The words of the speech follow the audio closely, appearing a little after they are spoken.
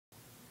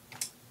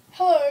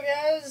Hello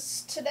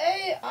guys,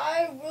 today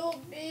I will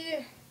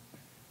be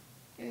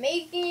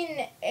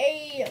making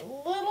a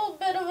little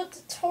bit of a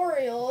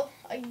tutorial,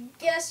 I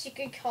guess you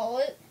could call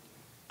it.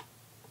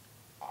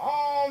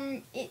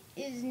 It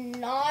is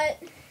not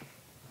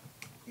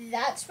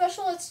that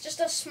special, it's just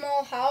a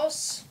small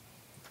house.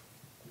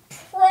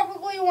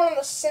 Probably one of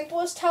the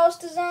simplest house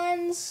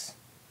designs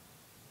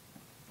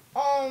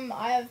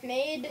I have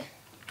made,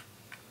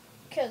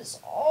 because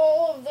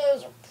all of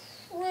those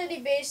are pretty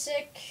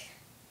basic.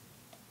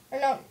 Or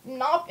no,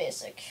 not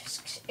basic,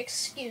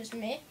 excuse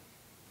me.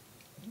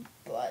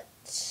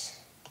 But,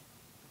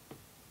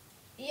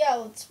 yeah,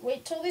 let's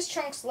wait till these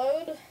chunks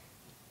load.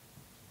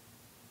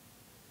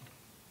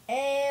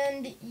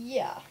 And,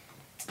 yeah.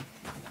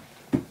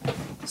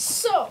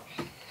 So,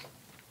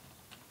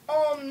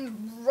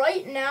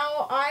 right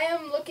now I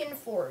am looking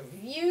for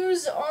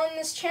views on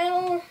this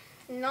channel.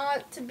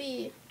 I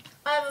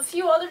have a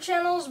few other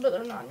channels, but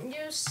they're not in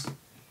use.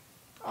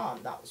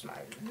 That was my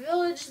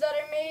village that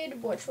I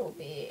made, which will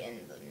be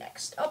in the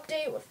next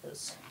update, which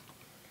was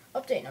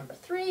update number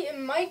 3. It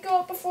might go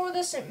up before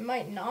this, it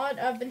might not.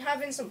 I've been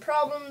having some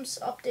problems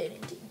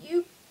uploading to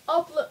YouTube,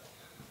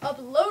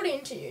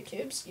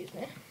 excuse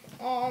me.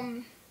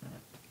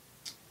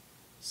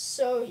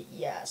 So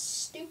yeah,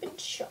 stupid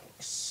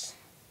chunks.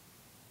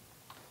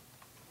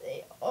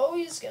 They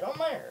always get on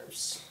my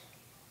nerves.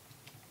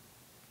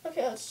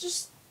 Okay, let's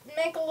just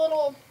make a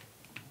little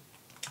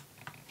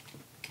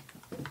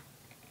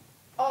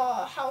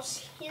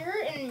house here,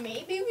 and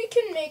maybe we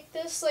can make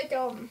this like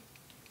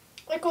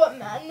what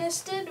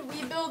Madness did.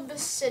 We build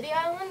this city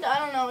island. I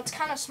don't know, it's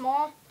kind of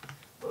small,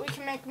 but we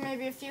can make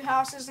maybe a few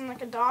houses and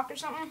like a dock or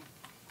something.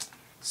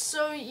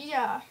 So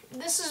yeah,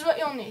 this is what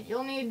you'll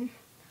need.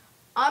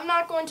 I'm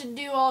not going to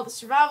do all the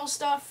survival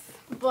stuff,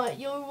 but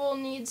you will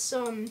need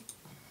some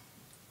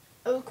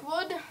oak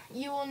wood.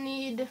 You will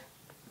need,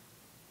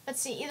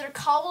 let's see, either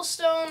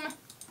cobblestone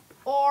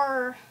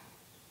or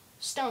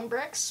stone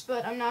bricks,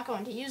 but I'm not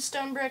going to use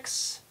stone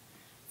bricks.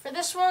 For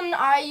this one,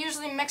 I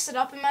usually mix it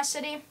up in my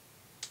city,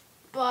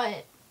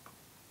 but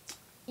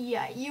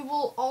yeah, you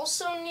will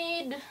also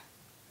need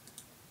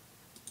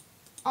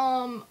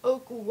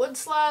oak wood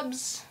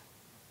slabs,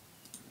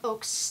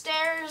 oak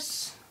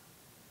stairs,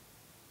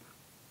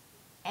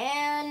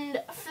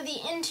 and for the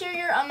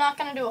interior, I'm not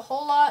going to do a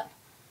whole lot,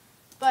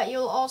 but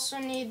you'll also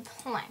need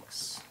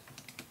planks.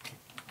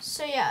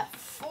 So yeah,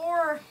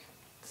 4,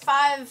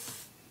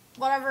 5,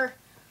 whatever,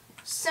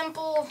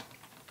 simple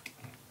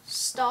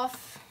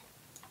stuff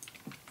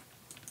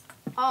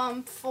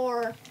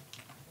for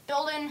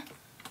building.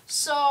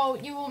 So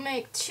you will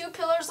make 2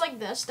 pillars like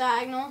this,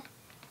 diagonal,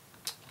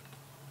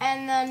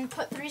 and then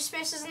put 3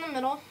 spaces in the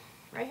middle,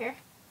 right here,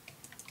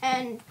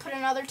 and put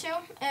another 2,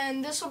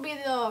 and this will be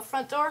the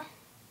front door,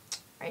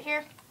 right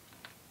here.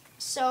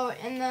 So,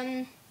 and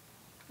then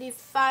leave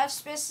 5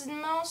 spaces in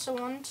the middle, so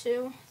 1,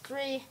 2,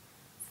 3,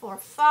 4,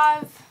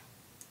 5,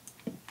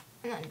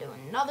 and then do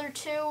another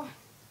 2,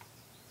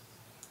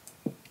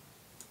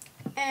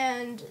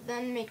 and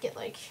then make it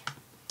like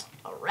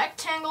a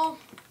rectangle,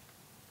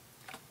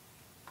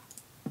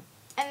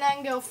 and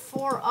then go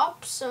 4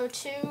 up, so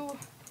 2,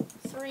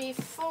 3,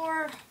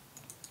 4.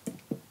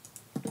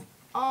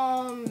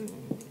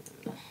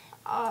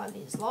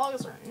 These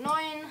logs are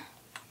annoying,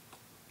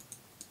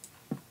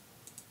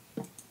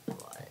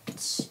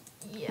 but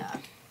yeah.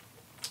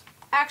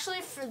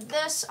 Actually, for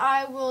this,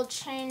 I will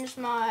change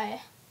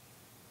my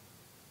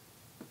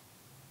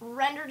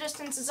render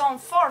distance is on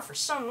far for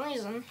some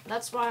reason.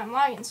 That's why I'm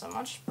lagging so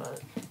much,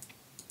 but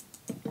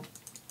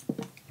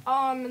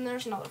and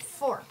there's another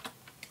 4.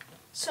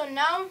 So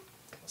now,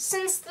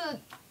 since the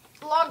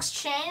logs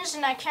changed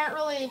and I can't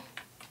really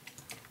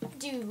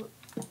do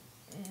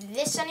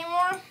this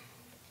anymore,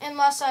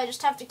 unless I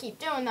just have to keep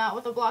doing that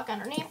with a block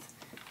underneath,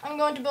 I'm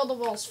going to build the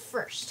walls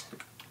first.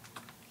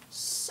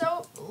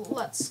 So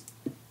let's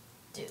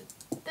do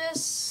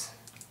this.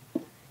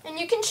 And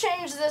you can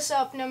change this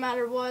up no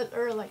matter what,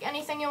 or like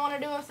anything you want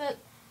to do with it.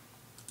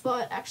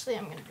 But actually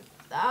I'm going to do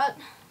that.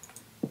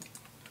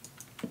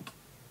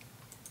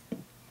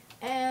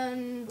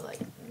 And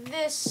like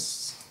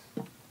this.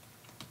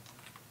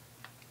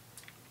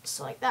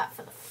 So like that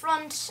for the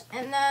front.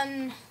 And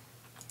then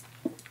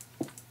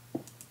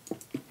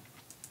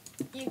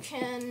you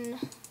can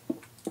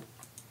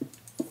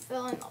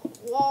fill in the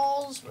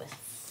walls with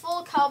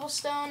full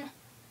cobblestone.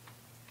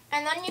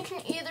 And then you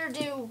can either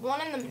do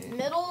one in the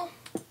middle,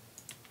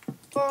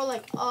 or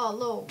like a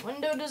little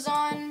window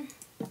design.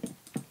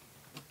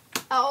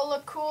 That will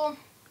look cool.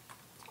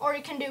 Or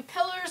you can do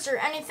pillars or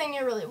anything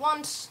you really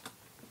want.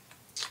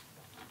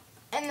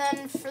 And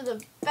then for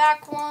the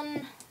back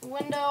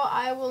window,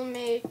 I will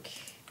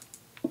make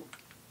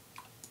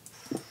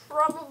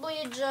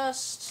probably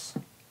just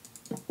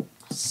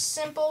a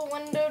simple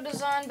window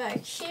design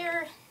back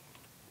here.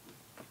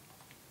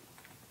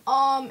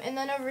 And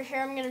then over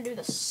here I'm gonna do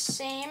the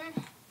same.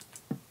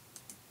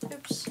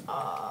 Oops.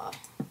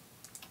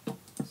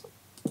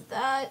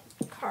 That,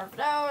 carve it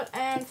out,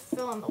 and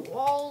fill in the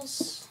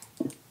walls.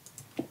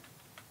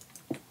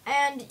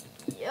 And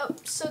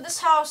Yep, so this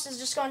house is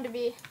just going to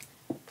be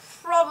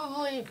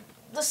probably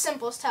the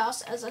simplest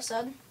house, as I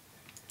said.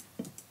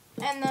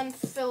 And then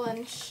fill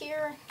in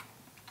here.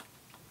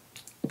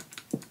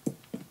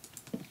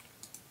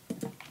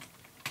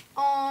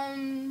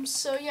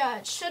 So yeah,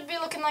 it should be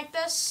looking like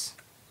this.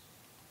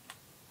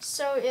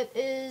 So it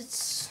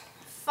is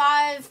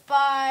 5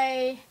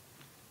 by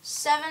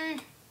 7.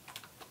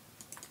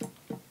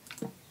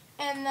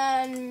 And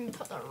then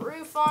put the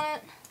roof on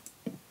it.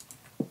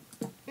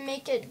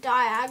 Make it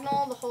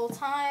diagonal the whole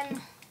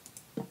time.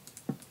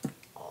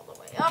 All the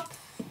way up.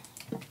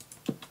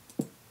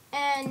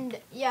 And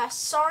yeah,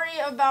 sorry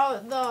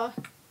about the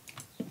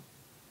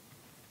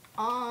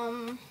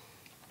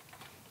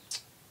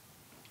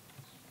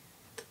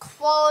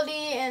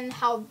quality and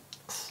how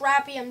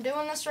crappy I'm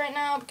doing this right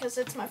now, because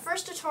it's my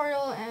first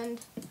tutorial, and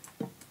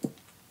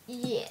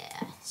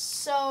yeah,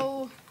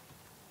 so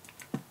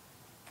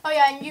oh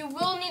yeah, and you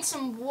will need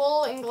some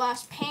wool and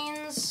glass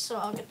panes, so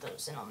I'll get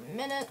those in a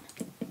minute.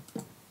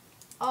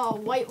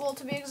 White wool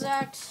to be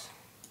exact.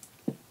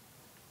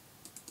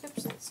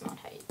 Oops, that's not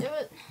how you do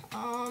it.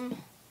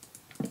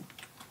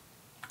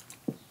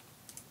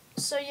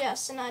 So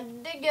yes, and I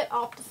did get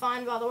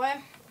Optifine, by the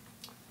way.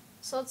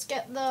 So let's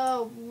get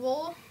the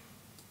wool.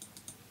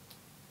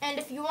 And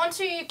if you want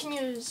to, you can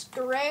use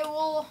gray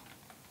wool,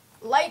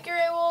 light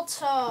gray wool,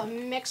 to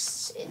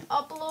mix it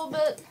up a little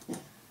bit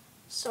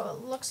so it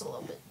looks a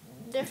little bit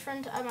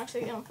different. I'm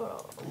actually going to put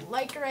a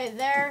light gray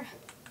there.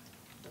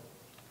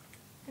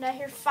 And I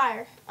hear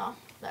fire. Oh,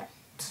 there.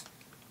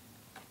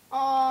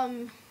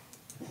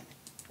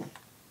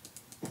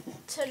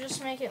 To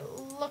just make it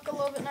look a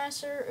little bit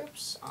nicer.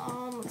 Oops.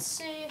 Let's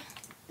see.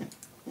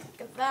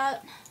 Look at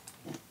that.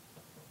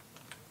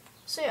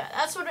 So yeah,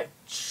 that's what it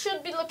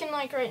should be looking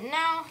like right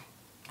now.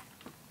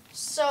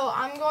 So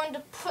I'm going to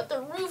put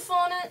the roof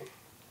on it.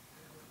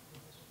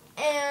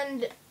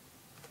 And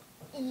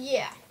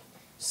yeah.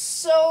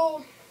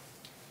 So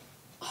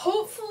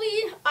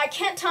hopefully I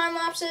can't time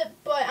lapse it,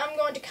 but I'm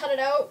going to cut it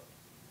out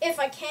if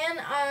I can.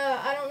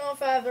 I don't know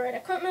if I have the right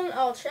equipment.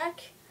 I'll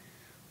check.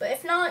 But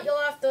if not, you'll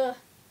have to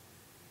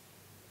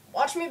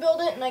watch me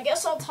build it, and I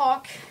guess I'll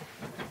talk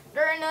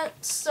during it.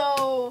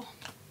 So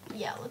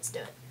yeah, let's do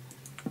it.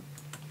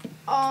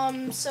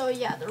 So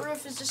yeah, the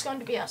roof is just going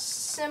to be a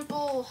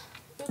simple,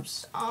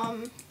 just a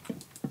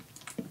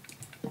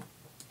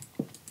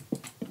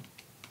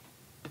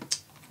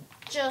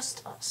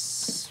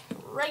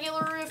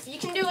regular roof. You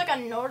can do like a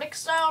Nordic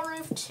style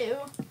roof too,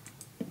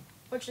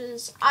 which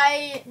is,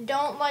 I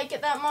don't like it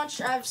that much.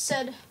 I've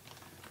said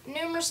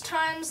numerous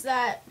times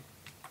that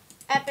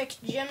Epic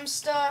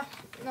Jimsta,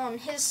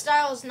 his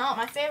style is not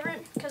my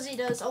favorite because he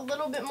does a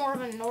little bit more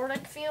of a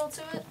Nordic feel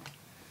to it.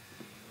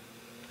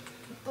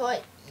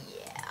 But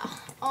yeah,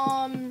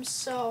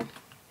 so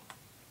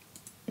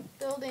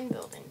building,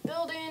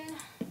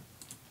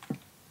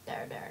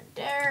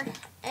 there,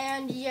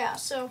 and yeah,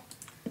 so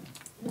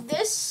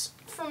this,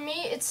 for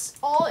me, it's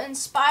all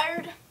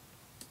inspired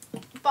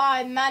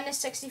by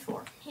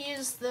Madness64. He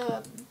is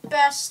the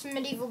best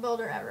medieval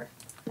builder ever.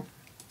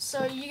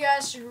 So you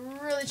guys should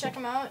really check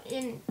him out,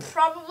 and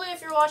probably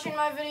if you're watching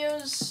my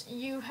videos,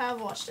 you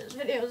have watched his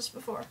videos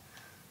before.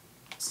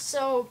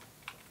 So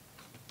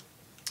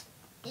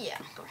yeah,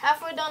 we're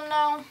halfway done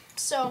now.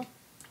 So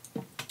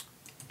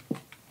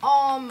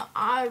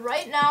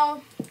right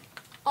now,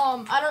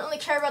 I don't really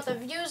care about the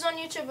views on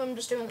YouTube. I'm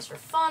just doing this for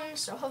fun,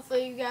 so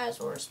hopefully you guys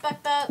will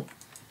respect that.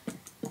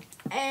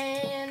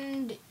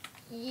 And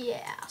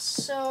yeah,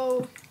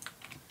 so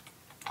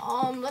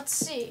let's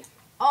see.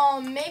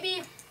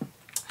 Maybe,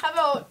 how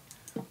about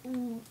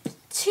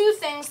 2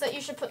 things that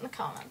you should put in the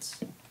comments?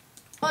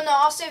 Oh no,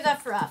 I'll save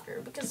that for after,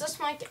 because this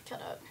might get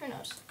cut out. Who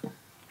knows?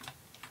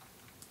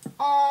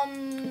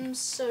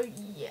 So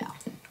yeah.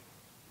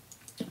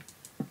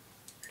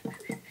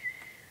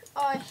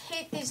 Oh, I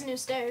hate these new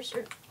stairs.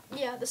 Or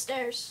yeah, the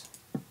stairs.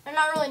 They're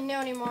not really new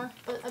anymore,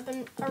 but I've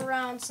been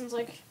around since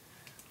like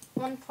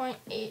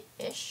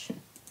 1.8-ish.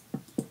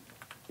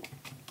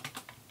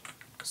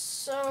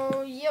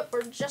 So yep,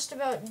 we're just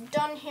about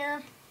done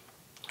here.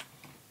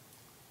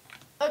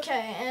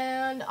 Okay,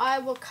 and I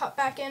will cut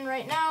back in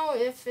right now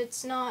if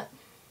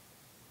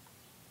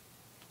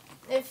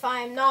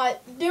I'm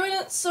not doing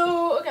it.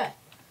 So okay.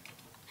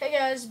 Hey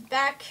guys,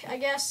 back, I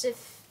guess,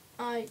 if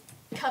I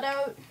cut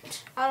out.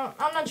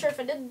 I'm not sure if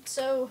I did.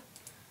 So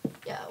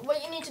yeah,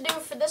 what you need to do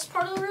for this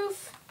part of the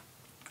roof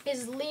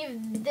is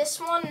leave this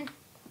one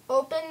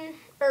open,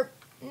 or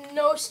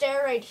no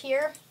stair right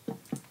here.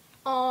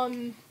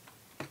 And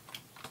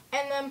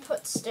then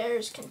put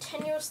stairs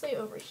continuously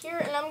over here,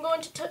 and I'm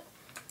going to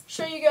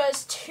show you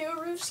guys 2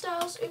 roof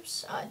styles.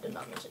 Oops, I did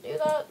not mean to do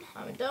that.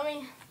 I'm a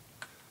dummy.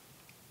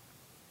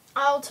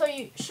 I'll show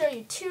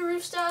you 2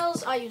 roof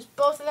styles. I use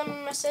both of them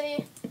in my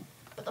city,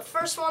 but the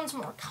first one's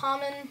more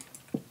common.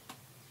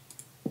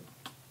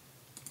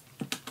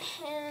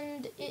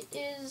 And it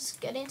is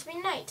getting to be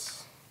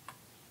night.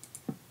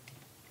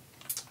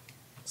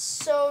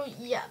 So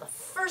yeah, the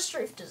first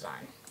roof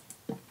design.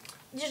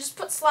 you just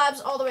put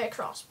slabs all the way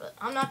across, but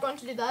I'm not going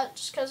to do that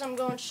just because I'm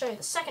going to show you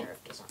the second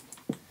roof design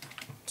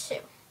too.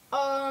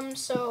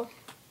 So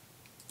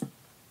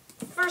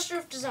first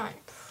roof design,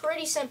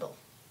 pretty simple.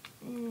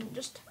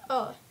 Just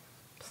a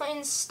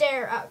plain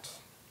stair out.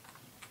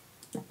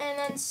 And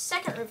then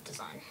second roof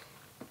design,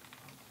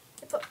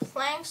 I put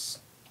planks.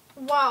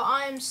 Wow,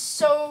 I'm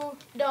so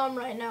dumb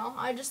right now.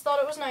 I just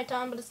thought it was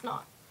nighttime, but it's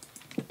not.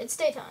 It's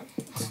daytime.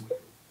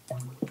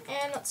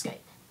 And let's Skype.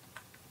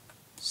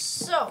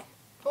 So,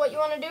 what you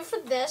want to do for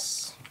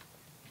this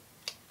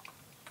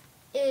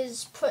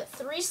is put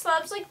 3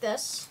 slabs like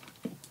this.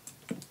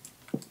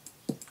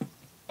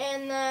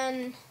 And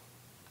then,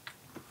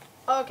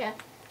 okay.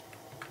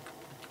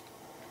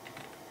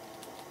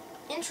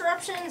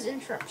 Interruptions.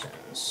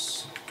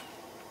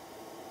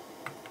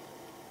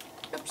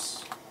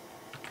 Oops.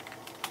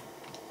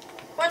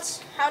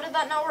 What? How did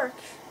that not work?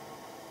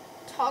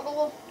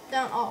 Toggle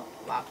down. Oh,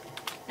 wow.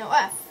 No,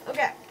 F.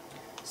 Okay.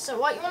 So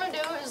what you want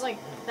to do is like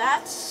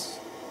that.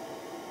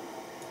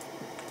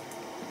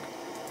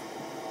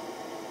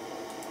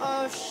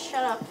 Oh,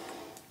 shut up.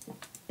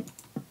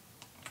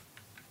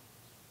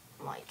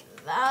 Like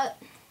that.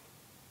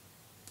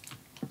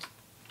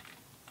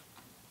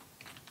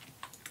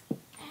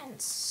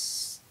 And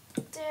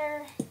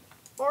stair.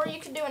 Or you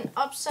could do an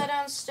upside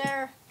down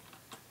stair.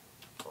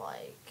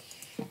 Like,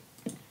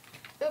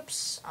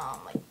 oops,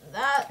 like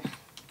that.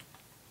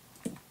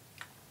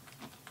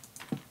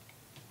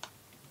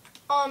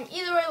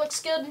 Either way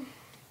looks good.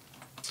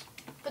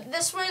 But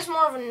this way is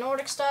more of a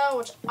Nordic style,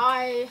 which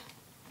I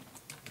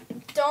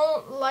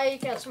don't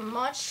like as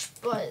much,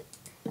 but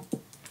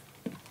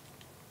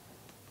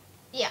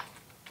yeah.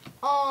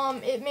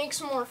 It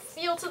makes more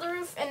feel to the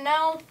roof. And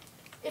now,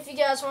 if you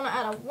guys want to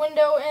add a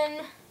window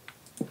in,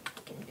 you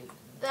can do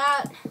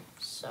that.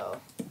 So,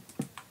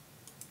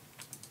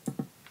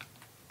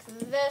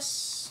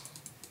 this,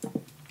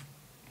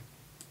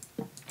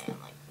 and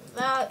like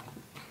that.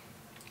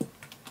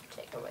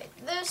 Take away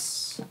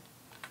this,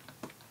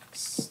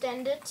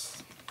 extend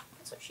it.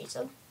 That's what she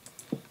said.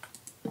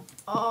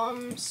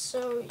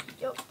 So,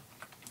 yep.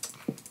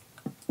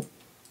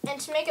 And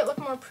to make it look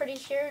more pretty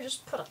here,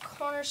 just put a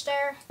corner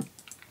stair.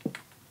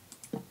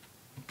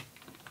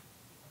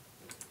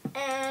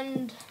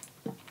 And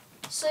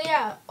so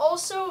yeah,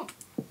 also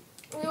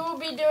we will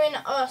be doing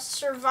a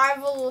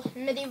survival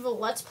medieval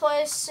let's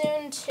play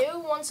soon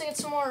too, once I get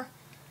some more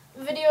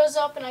videos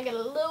up and I get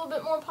a little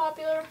bit more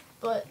popular.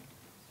 But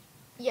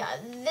yeah,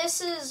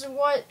 this is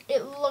what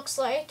it looks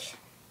like.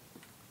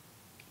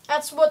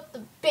 That's what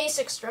the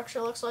basic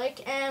structure looks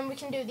like, and we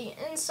can do the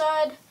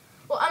inside.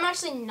 Well, I'm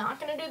actually not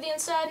going to do the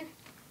inside.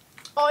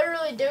 All you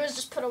really do is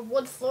just put a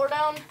wood floor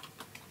down,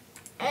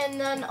 and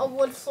then a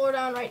wood floor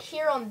down right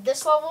here on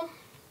this level.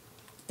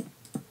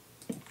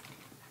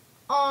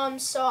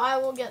 So I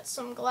will get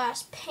some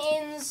glass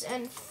panes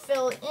and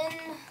fill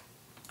in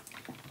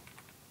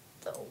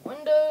the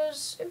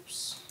windows.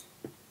 Oops.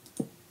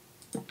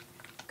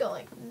 Go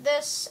like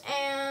this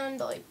and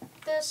like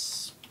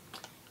this.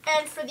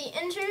 And for the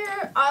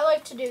interior, I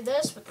like to do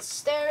this with the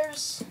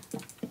stairs.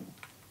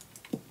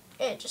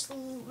 It just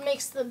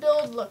makes the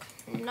build look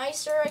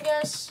nicer, I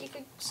guess you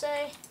could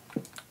say.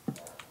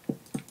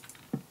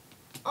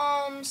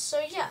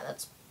 So yeah,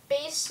 that's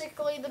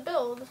basically the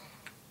build.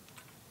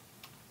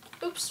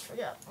 Oops,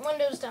 forgot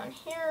windows down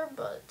here,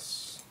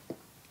 but,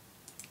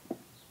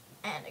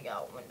 and I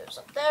got windows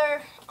up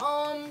there.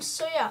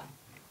 So yeah,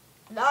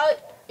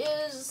 that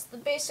is the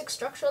basic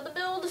structure of the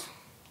build.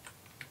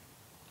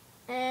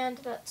 And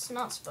that's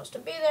not supposed to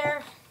be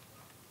there.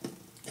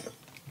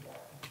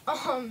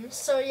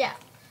 So yeah.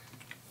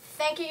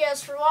 Thank you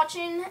guys for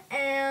watching,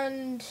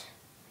 and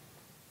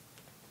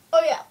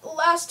oh yeah,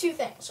 last 2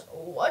 things.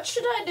 What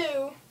should I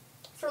do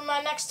for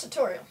my next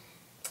tutorial?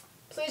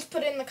 Please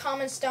put it in the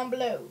comments down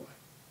below.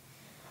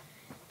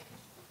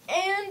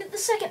 And the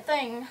second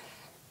thing,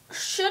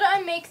 should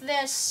I make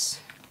this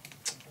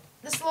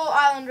little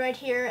island right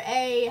here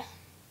a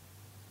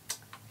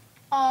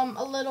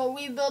little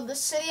We Build the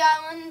City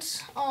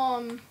island,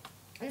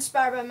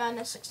 inspired by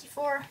Madness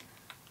 64.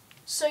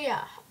 So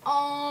yeah,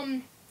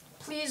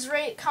 please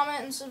rate,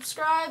 comment, and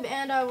subscribe,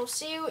 and I will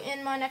see you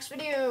in my next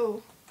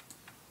video.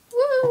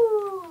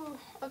 Woo!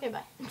 Okay,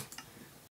 bye.